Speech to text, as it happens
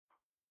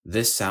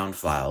This sound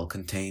file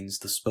contains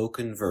the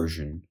spoken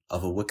version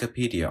of a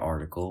Wikipedia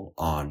article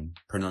on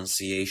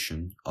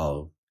pronunciation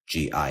of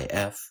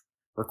GIF,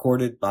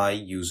 recorded by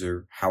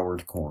user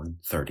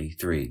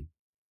HowardCorn33.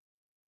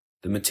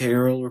 The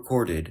material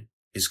recorded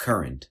is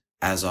current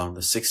as on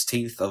the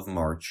 16th of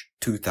March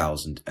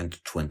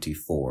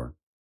 2024.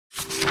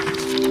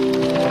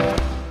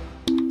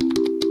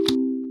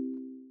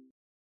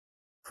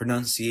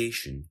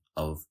 Pronunciation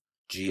of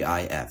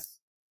GIF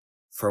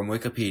from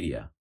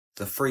Wikipedia,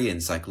 the free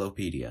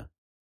encyclopedia,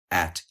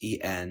 at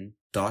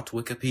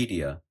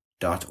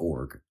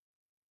en.wikipedia.org.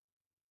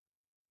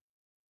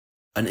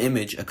 An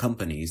image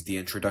accompanies the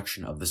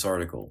introduction of this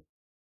article,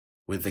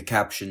 with the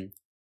caption,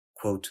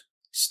 quote,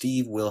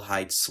 Steve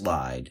Wilhite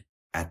slide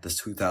at the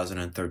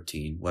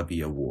 2013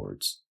 Webby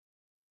Awards.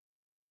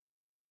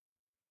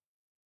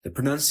 The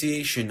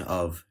pronunciation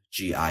of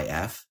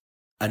GIF,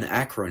 an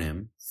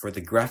acronym for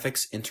the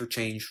Graphics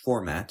Interchange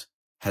Format,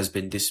 has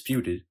been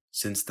disputed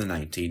since the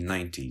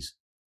 1990s.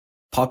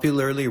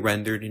 Popularly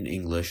rendered in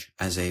English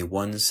as a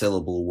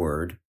one-syllable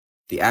word,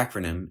 the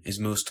acronym is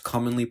most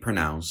commonly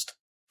pronounced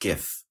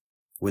GIF,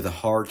 with a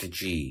hard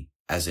G,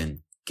 as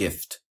in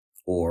gift,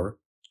 or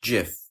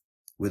GIF,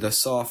 with a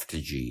soft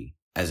G,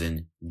 as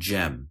in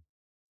gem,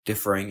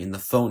 differing in the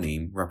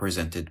phoneme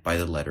represented by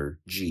the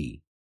letter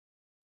G.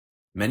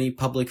 Many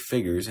public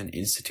figures and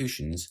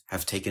institutions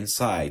have taken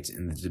sides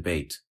in the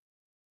debate.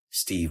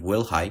 Steve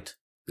Wilhite,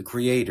 the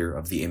creator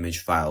of the image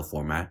file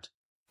format,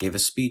 gave a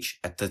speech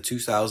at the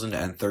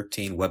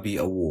 2013 Webby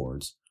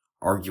Awards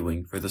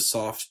arguing for the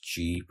soft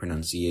G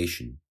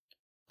pronunciation.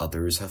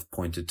 Others have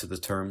pointed to the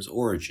term's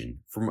origin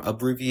from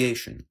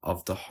abbreviation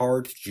of the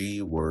hard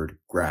G word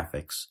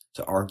graphics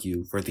to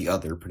argue for the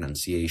other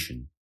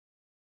pronunciation.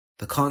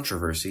 The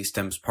controversy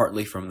stems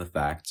partly from the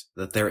fact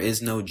that there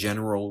is no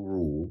general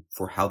rule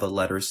for how the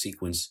letter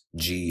sequence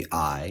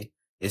GI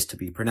is to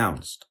be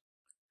pronounced.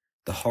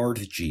 The hard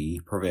G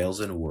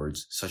prevails in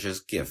words such as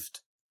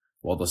gift,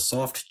 while the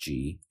soft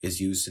G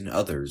is used in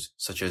others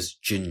such as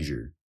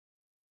ginger.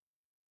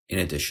 In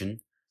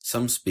addition,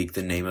 some speak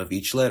the name of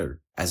each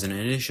letter as an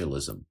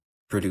initialism,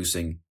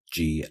 producing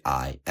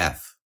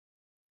GIF.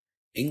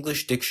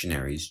 English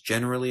dictionaries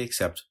generally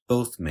accept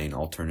both main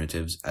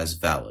alternatives as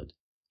valid,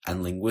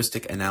 and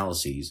linguistic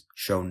analyses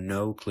show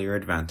no clear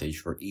advantage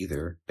for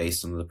either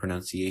based on the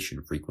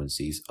pronunciation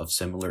frequencies of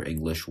similar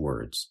English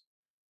words.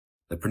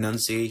 The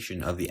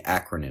pronunciation of the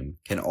acronym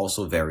can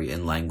also vary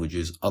in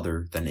languages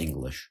other than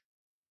English.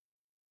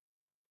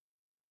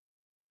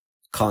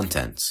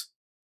 Contents.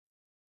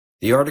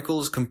 The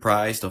article is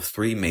comprised of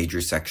 3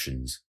 major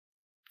sections.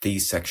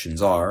 These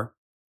sections are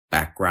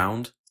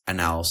background,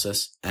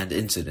 analysis, and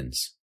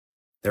incidents.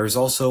 There is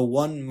also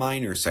one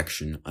minor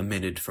section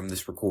omitted from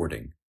this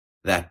recording,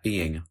 that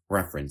being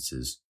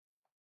references.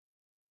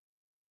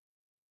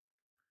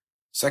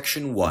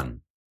 Section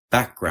 1.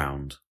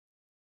 Background.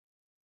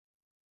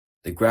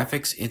 The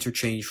Graphics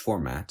Interchange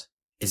Format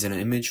is an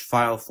image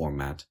file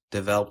format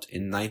developed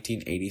in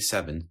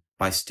 1987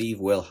 by Steve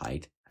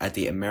Wilhite at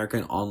the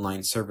American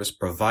online service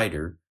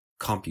provider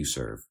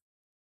CompuServe.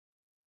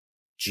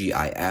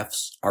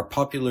 GIFs are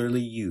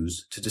popularly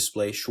used to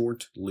display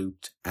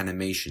short-looped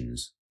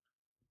animations.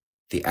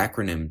 The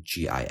acronym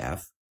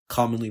GIF,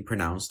 commonly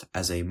pronounced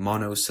as a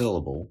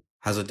monosyllable,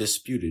 has a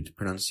disputed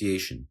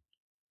pronunciation.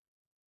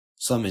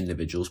 Some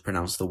individuals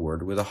pronounce the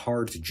word with a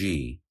hard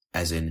G,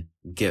 as in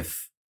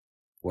GIF,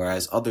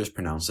 whereas others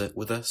pronounce it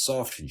with a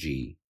soft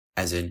G,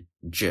 as in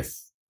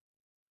GIF.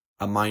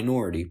 A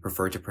minority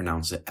prefer to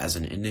pronounce it as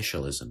an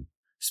initialism,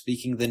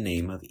 speaking the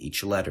name of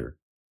each letter,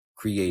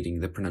 creating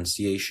the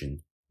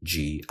pronunciation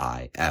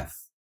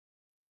GIF.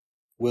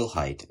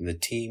 Wilhite and the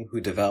team who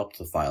developed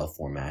the file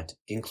format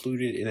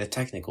included in the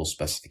technical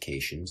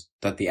specifications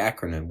that the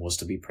acronym was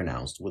to be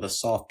pronounced with a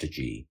soft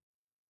G.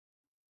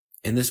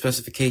 In the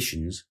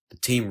specifications, the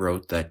team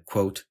wrote that,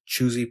 quote,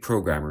 choosy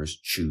programmers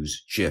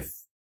choose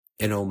GIF,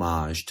 in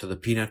homage to the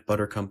peanut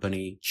butter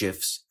company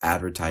Jif's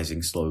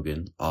advertising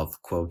slogan of,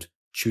 quote,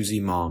 choosy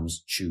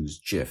moms choose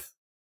GIF.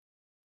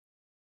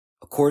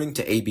 According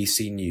to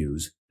ABC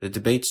News, the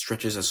debate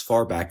stretches as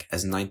far back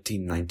as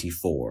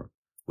 1994,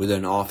 with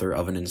an author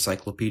of an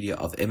encyclopedia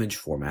of image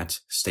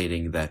formats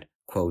stating that,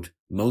 quote,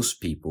 most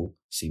people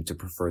seem to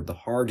prefer the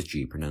hard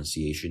G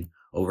pronunciation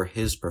over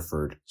his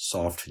preferred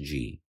soft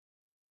G.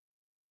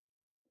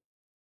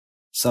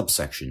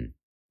 Subsection.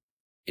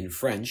 In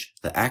French,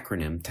 the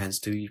acronym tends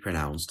to be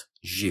pronounced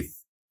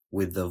GIF,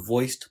 with the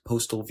voiced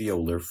postal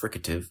veolar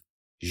fricative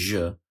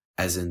je,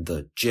 as in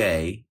the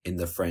J in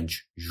the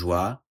French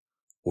joie,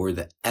 or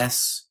the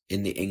S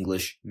in the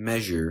English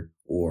measure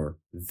or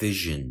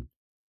vision,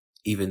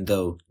 even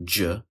though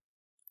je,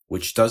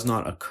 which does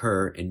not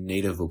occur in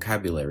native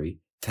vocabulary,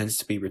 tends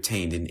to be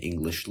retained in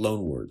English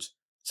loanwords,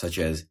 such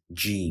as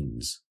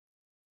jeans.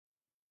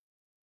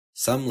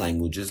 Some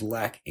languages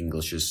lack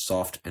English's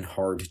soft and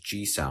hard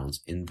G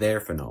sounds in their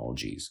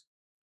phonologies.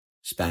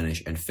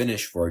 Spanish and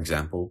Finnish, for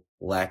example,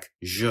 lack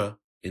je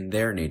in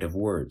their native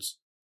words.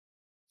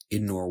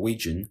 In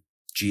Norwegian,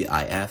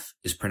 GIF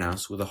is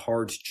pronounced with a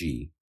hard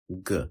G,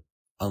 g,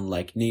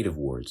 unlike native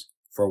words,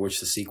 for which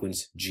the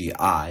sequence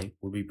GI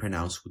would be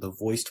pronounced with a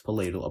voiced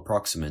palatal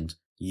approximant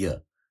y,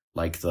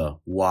 like the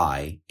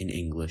Y in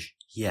English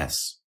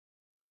yes.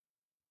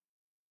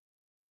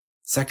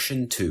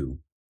 Section 2.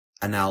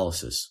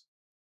 Analysis.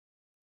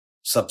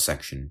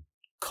 Subsection.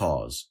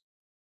 Cause.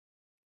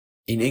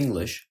 In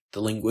English,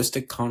 the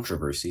linguistic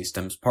controversy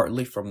stems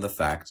partly from the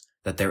fact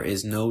that there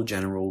is no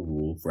general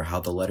rule for how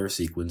the letter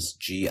sequence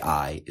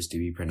GI is to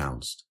be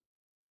pronounced.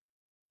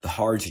 The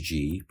hard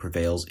G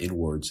prevails in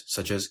words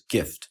such as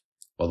gift,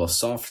 while the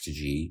soft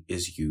G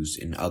is used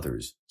in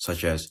others,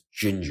 such as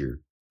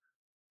ginger.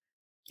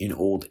 In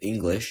Old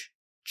English,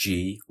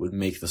 G would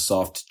make the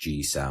soft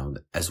G sound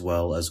as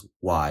well as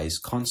Y's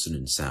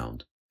consonant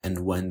sound,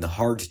 and when the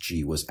hard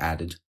G was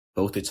added,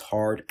 both its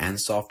hard and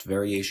soft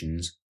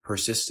variations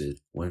persisted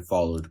when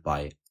followed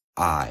by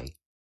I.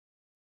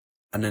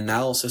 An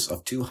analysis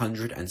of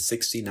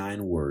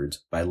 269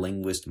 words by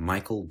linguist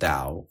Michael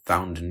Dow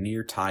found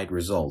near-tied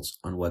results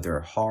on whether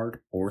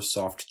hard or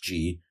soft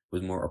G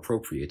was more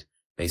appropriate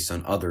based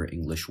on other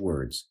English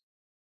words.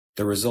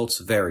 The results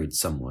varied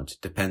somewhat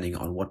depending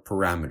on what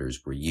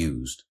parameters were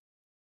used.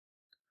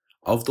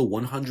 Of the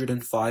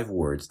 105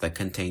 words that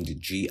contained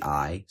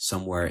GI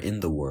somewhere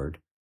in the word,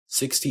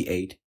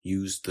 68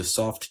 used the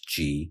soft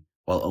G,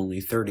 while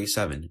only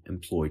 37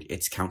 employed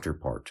its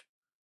counterpart.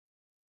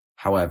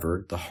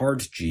 However, the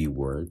hard G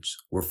words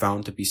were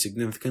found to be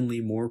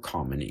significantly more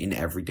common in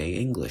everyday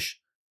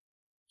English.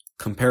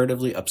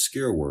 Comparatively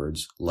obscure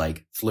words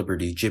like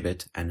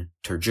flibbertigibbet and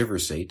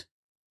tergiversate,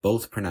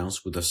 both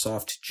pronounced with a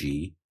soft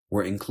G,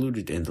 were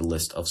included in the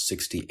list of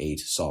 68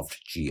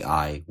 soft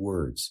GI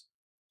words.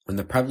 When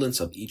the prevalence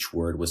of each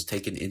word was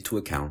taken into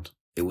account,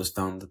 it was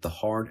found that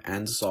the hard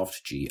and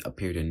soft G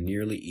appeared in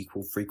nearly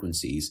equal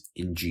frequencies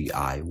in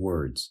GI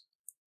words.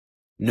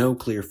 No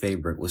clear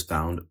favorite was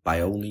found by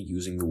only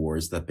using the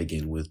words that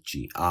begin with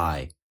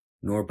GI,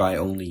 nor by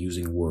only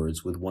using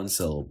words with one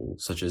syllable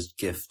such as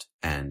gift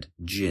and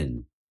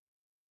gin.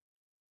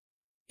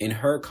 In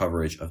her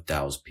coverage of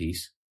Dow's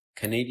piece,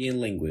 Canadian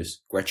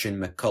linguist Gretchen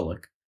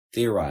McCulloch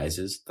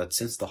theorizes that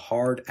since the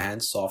hard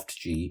and soft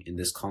G in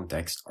this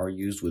context are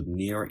used with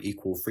near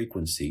equal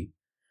frequency,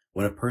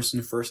 when a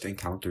person first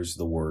encounters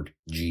the word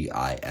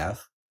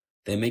GIF,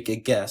 they make a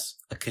guess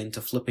akin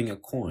to flipping a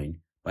coin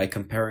by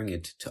comparing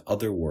it to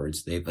other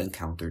words they've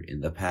encountered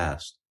in the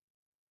past.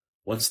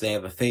 Once they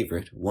have a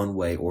favorite, one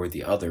way or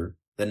the other,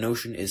 the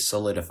notion is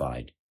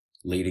solidified,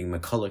 leading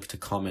McCulloch to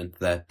comment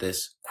that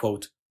this,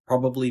 quote,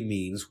 probably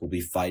means we'll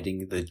be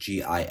fighting the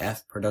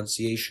GIF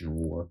pronunciation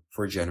war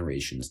for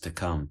generations to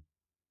come.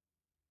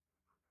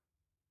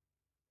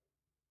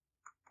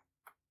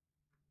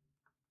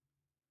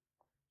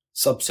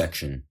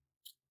 Subsection.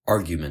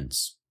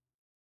 Arguments.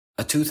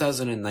 A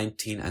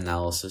 2019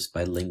 analysis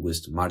by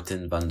linguist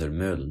Martin van der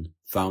Meulen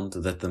found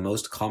that the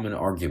most common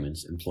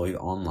arguments employed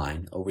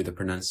online over the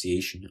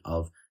pronunciation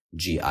of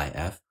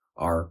GIF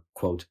are,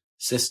 quote,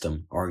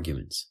 system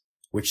arguments,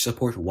 which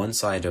support one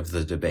side of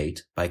the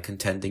debate by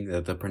contending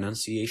that the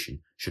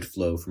pronunciation should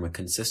flow from a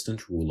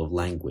consistent rule of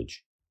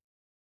language.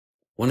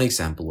 One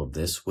example of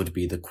this would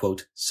be the,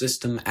 quote,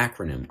 system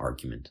acronym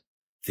argument,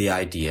 the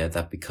idea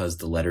that because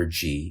the letter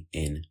G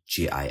in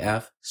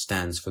GIF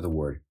stands for the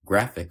word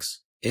graphics,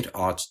 it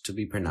ought to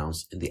be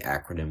pronounced in the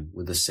acronym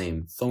with the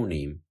same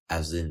phoneme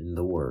as in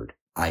the word,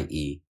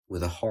 i.e.,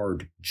 with a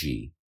hard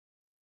G.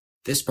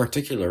 This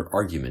particular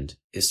argument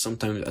is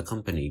sometimes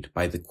accompanied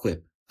by the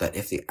quip that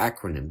if the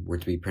acronym were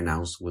to be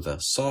pronounced with a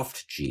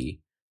soft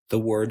G, the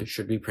word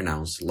should be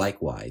pronounced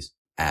likewise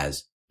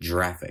as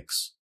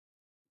graphics.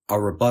 A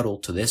rebuttal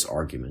to this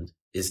argument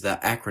is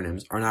that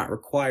acronyms are not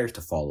required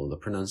to follow the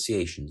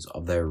pronunciations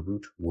of their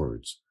root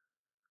words.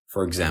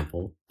 For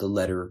example, the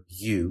letter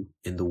U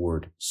in the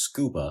word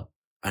scuba,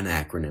 an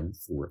acronym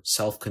for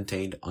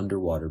self-contained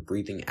underwater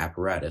breathing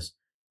apparatus,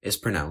 is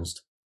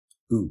pronounced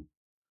U,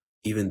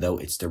 even though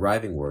its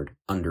deriving word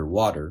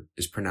underwater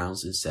is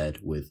pronounced instead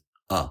with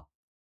A.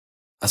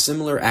 A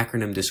similar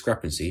acronym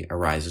discrepancy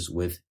arises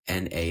with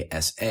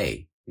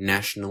NASA,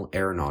 National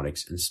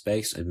Aeronautics and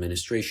Space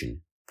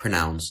Administration,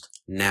 pronounced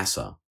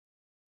NASA.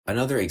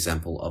 Another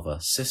example of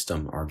a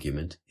system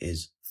argument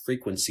is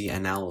frequency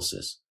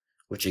analysis,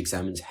 which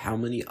examines how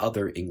many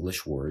other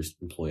English words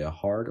employ a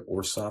hard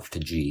or soft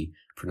G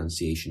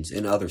pronunciations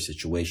in other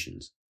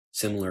situations,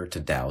 similar to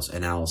Dow's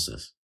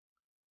analysis.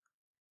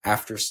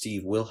 After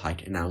Steve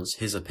Wilhite announced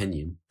his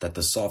opinion that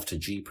the soft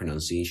G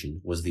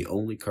pronunciation was the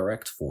only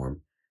correct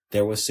form,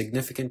 there was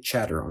significant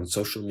chatter on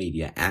social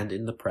media and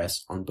in the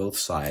press on both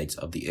sides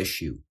of the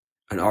issue.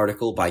 An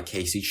article by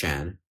Casey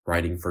Chan,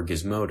 writing for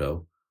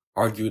Gizmodo,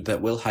 argued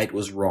that Wilhite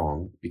was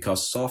wrong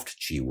because soft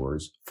G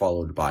words,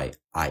 followed by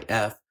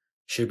IF,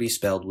 should be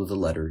spelled with the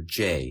letter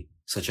J,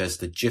 such as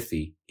the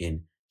Jiffy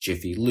in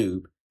Jiffy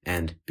Lube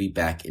and Be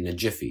Back in a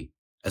Jiffy,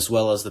 as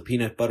well as the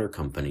peanut butter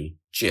company,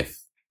 Jif.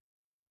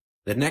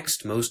 The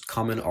next most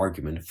common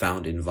argument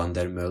found in van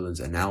der Meulen's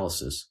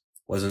analysis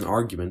was an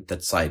argument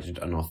that cited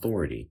an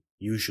authority,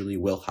 usually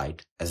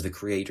Wilhite, as the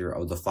creator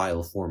of the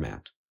file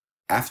format.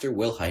 After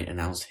Wilhite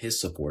announced his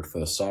support for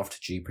the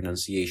soft G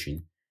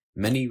pronunciation,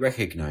 many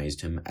recognized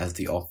him as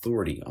the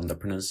authority on the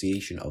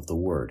pronunciation of the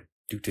word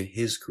due to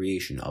his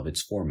creation of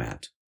its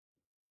format.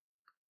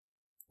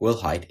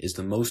 Wilhite is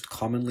the most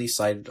commonly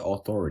cited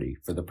authority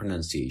for the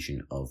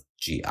pronunciation of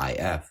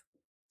GIF.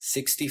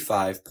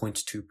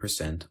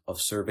 65.2% of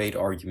surveyed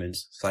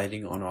arguments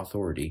citing on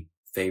authority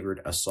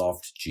favored a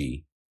soft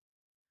G.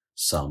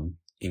 Some,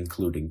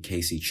 including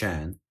Casey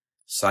Chan,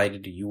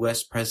 cited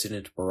U.S.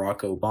 President Barack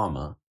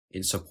Obama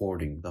in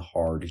supporting the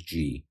hard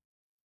G.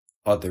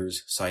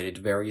 Others cited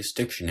various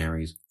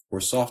dictionaries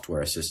or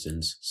software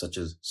assistants such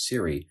as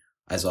Siri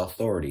as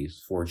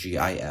authorities for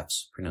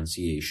GIF's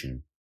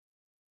pronunciation.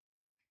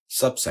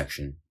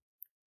 Subsection: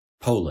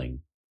 Polling.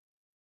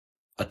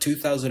 A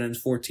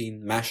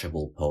 2014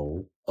 Mashable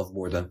poll of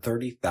more than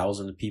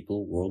 30,000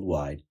 people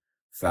worldwide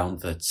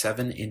found that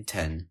 7 in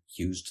 10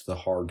 used the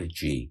hard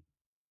G.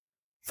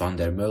 Van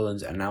der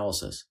Meulen's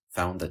analysis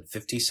found that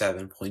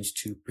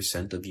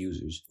 57.2% of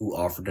users who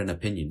offered an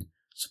opinion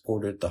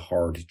supported the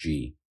hard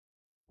G,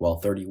 while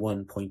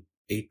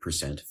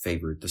 31.8%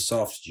 favored the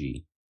soft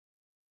G.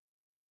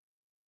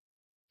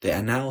 The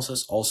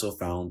analysis also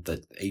found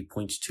that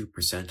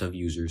 8.2% of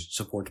users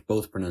support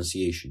both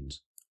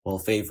pronunciations, while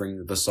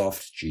favoring the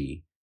soft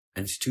G,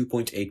 and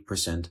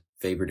 2.8%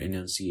 favored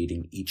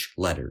enunciating each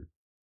letter.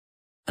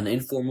 An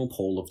informal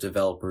poll of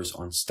developers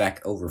on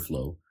Stack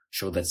Overflow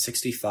showed that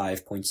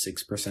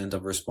 65.6%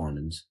 of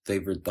respondents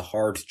favored the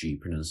hard G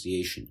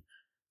pronunciation,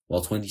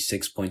 while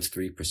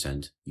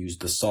 26.3%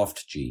 used the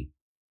soft G.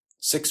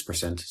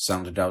 6%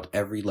 sounded out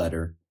every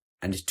letter,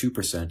 and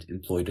 2%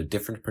 employed a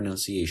different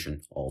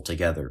pronunciation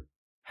altogether.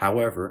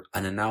 However,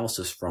 an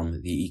analysis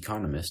from The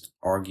Economist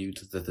argued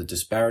that the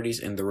disparities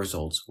in the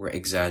results were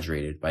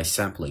exaggerated by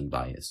sampling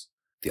bias.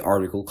 The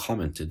article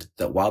commented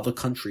that while the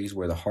countries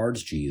where the hard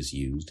G is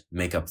used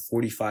make up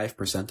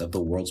 45% of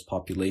the world's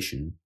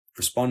population,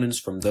 respondents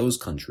from those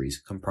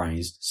countries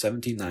comprised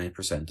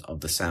 79%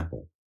 of the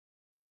sample.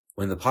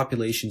 When the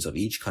populations of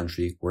each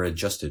country were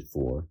adjusted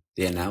for,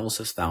 the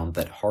analysis found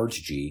that hard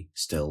G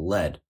still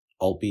led,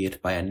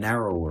 albeit by a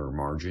narrower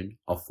margin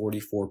of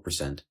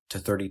 44% to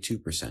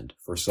 32%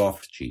 for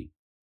soft G.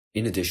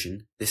 In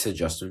addition, this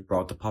adjustment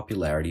brought the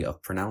popularity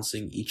of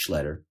pronouncing each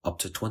letter up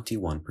to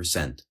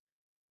 21%.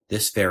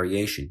 This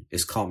variation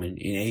is common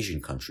in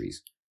Asian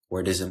countries,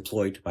 where it is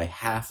employed by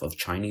half of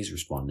Chinese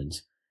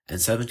respondents and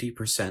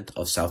 70%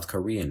 of South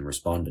Korean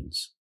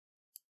respondents.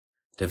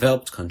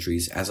 Developed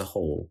countries as a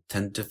whole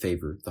tend to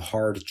favor the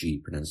hard G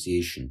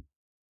pronunciation.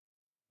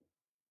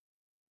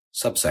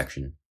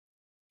 Subsection: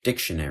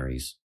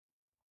 Dictionaries.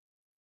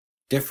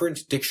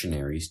 Different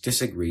dictionaries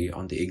disagree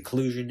on the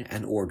inclusion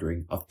and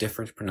ordering of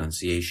different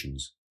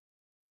pronunciations.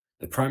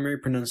 The primary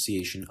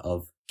pronunciation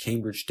of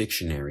Cambridge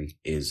Dictionary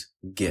is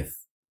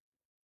GIF.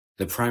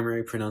 The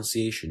primary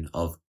pronunciation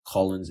of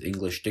Collins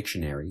English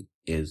Dictionary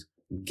is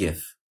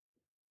GIF.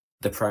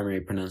 The primary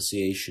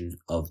pronunciation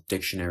of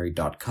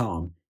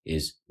Dictionary.com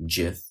is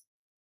GIF.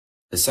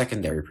 The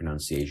secondary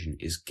pronunciation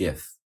is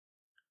GIF.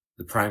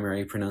 The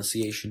primary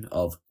pronunciation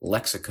of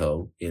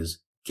Lexico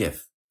is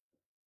GIF.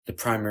 The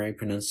primary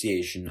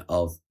pronunciation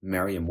of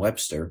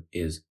Merriam-Webster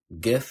is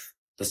GIF.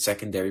 The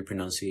secondary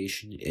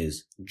pronunciation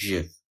is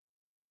GIF.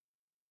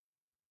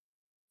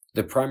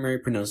 The primary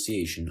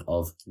pronunciation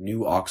of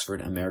New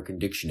Oxford American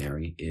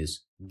Dictionary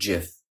is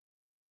GIF.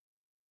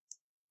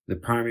 The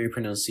primary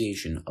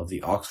pronunciation of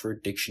the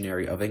Oxford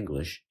Dictionary of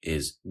English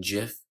is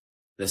GIF.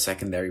 The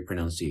secondary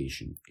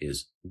pronunciation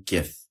is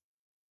GIF.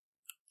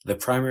 The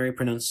primary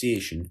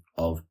pronunciation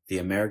of the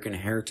American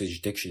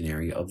Heritage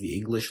Dictionary of the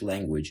English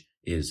Language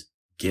is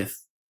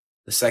GIF.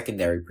 The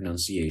secondary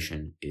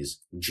pronunciation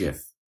is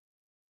GIF.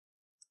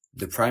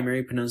 The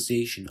primary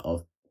pronunciation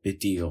of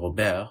Petit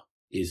Robert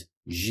is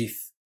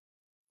GIF.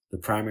 The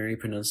primary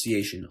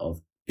pronunciation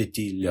of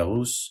Petit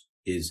Larousse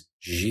is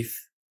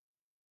GIF.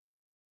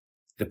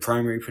 The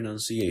primary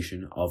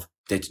pronunciation of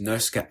Det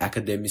Norske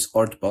Akademis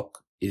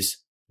Ordbok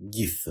is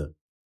GIF.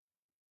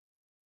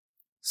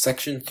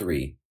 Section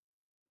 3.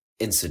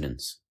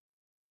 Incidents.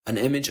 An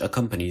image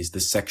accompanies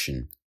this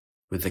section,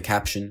 with the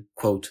caption,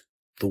 quote,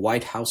 "The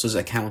White House's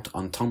account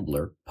on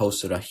Tumblr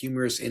posted a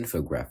humorous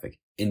infographic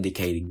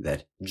indicating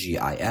that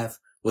GIF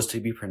was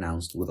to be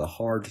pronounced with a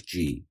hard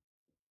G."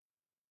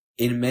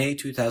 In May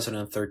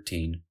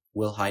 2013,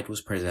 Wilhite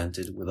was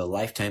presented with a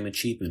Lifetime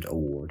Achievement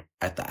Award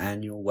at the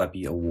annual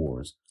Webby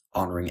Awards,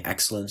 honoring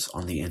excellence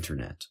on the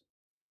Internet.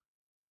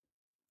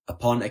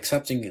 Upon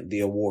accepting the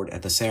award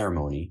at the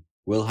ceremony,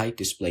 Wilhite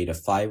displayed a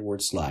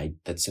 5-word slide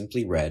that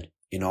simply read,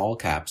 in all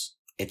caps,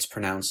 "It's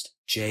pronounced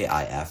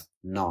JIF,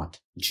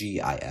 not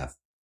GIF."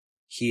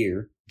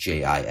 Here,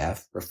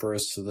 JIF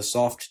refers to the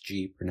soft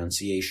G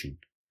pronunciation.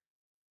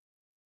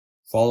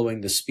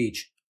 Following the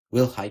speech,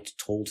 Wilhite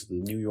told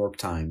the New York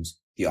Times,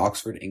 "The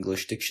Oxford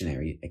English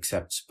Dictionary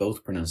accepts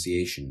both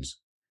pronunciations.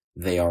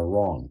 They are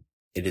wrong.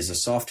 It is a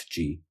soft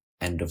G.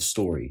 End of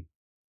story."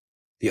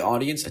 The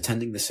audience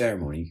attending the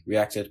ceremony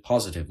reacted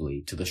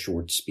positively to the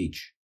short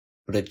speech,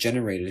 but it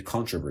generated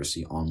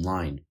controversy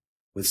online.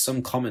 with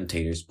some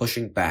commentators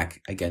pushing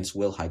back against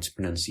Wilhite's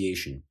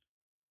pronunciation.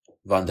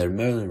 Van der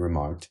Meulen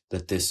remarked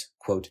that this,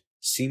 quote,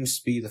 seems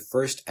to be the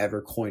first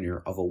ever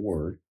coiner of a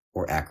word,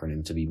 or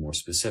acronym to be more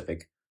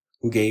specific,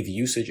 who gave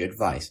usage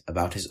advice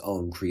about his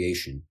own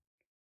creation.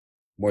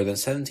 More than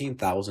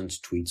 17,000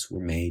 tweets were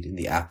made in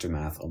the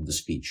aftermath of the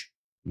speech,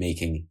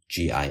 making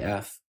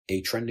GIF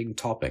a trending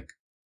topic,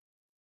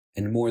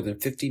 and more than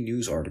 50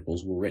 news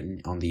articles were written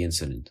on the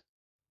incident.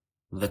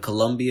 The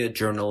Columbia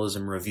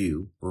Journalism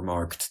Review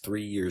remarked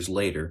 3 years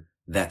later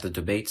that the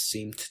debate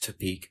seemed to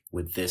peak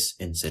with this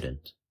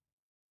incident.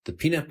 The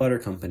peanut butter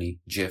company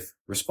GIF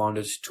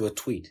responded to a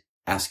tweet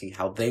asking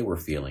how they were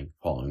feeling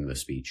following the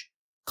speech,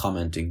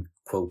 commenting,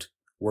 quote,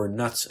 "We're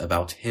nuts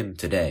about him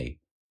today."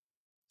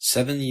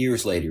 7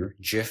 years later,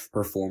 GIF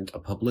performed a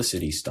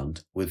publicity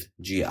stunt with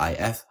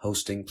GIF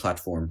hosting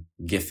platform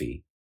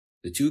Giphy.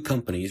 The two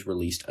companies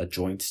released a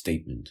joint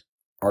statement,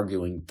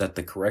 arguing that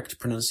the correct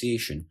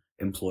pronunciation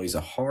employs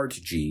a hard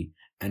G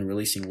and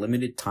releasing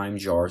limited-time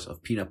jars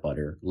of peanut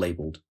butter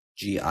labeled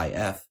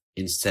GIF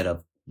instead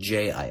of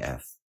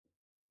JIF.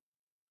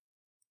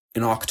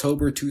 In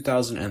October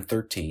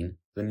 2013,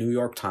 the New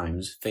York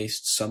Times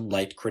faced some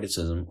light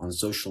criticism on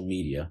social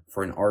media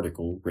for an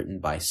article written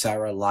by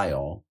Sarah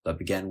Lyall that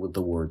began with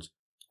the words,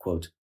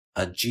 quote,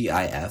 "A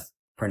GIF,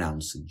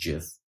 pronounced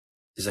GIF,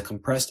 is a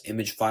compressed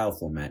image file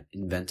format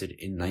invented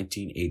in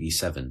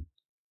 1987.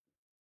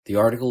 The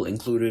article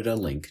included a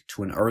link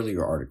to an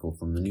earlier article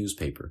from the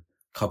newspaper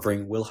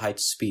covering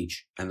Wilhite's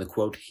speech and the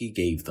quote he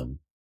gave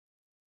them.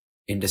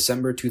 In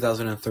December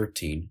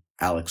 2013,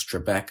 Alex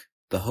Trebek,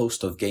 the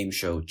host of game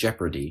show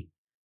Jeopardy,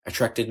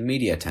 attracted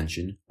media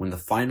attention when the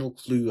final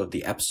clue of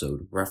the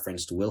episode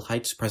referenced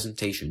Wilhite's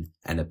presentation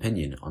and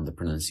opinion on the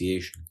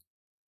pronunciation.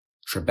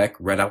 Trebek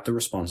read out the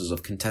responses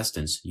of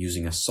contestants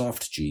using a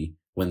soft G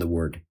when the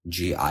word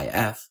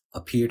GIF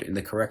appeared in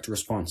the correct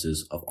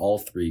responses of all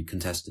three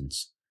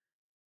contestants.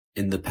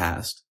 In the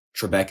past,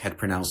 Trebek had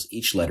pronounced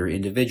each letter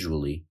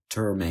individually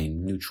to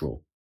remain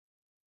neutral.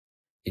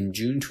 In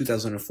June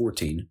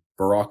 2014,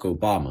 Barack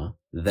Obama,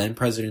 then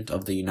President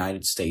of the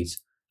United States,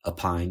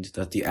 opined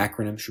that the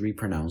acronym should be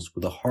pronounced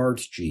with a hard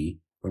G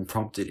when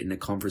prompted in a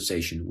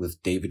conversation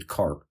with David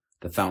Karp,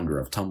 the founder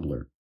of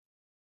Tumblr.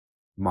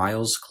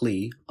 Miles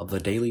Klee of the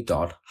Daily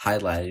Dot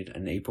highlighted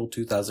an April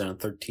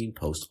 2013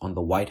 post on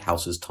the White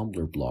House's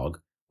Tumblr blog,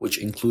 which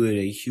included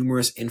a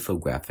humorous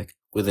infographic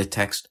with the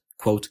text,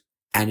 quote,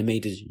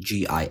 "Animated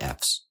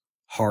GIFs,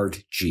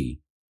 hard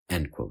G,"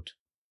 end quote.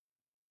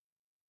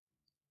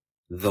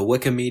 The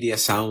Wikimedia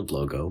sound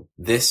logo,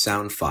 this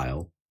sound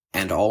file,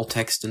 and all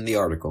text in the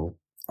article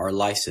are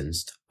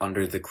licensed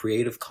under the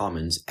Creative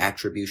Commons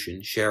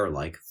Attribution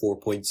Share-alike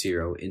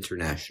 4.0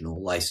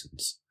 International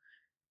License,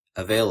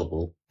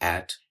 available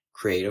at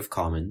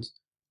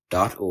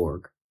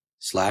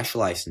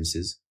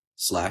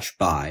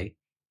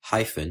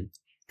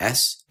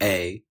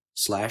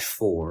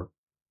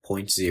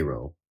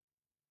creativecommons.org/licenses/by-SA/4.0.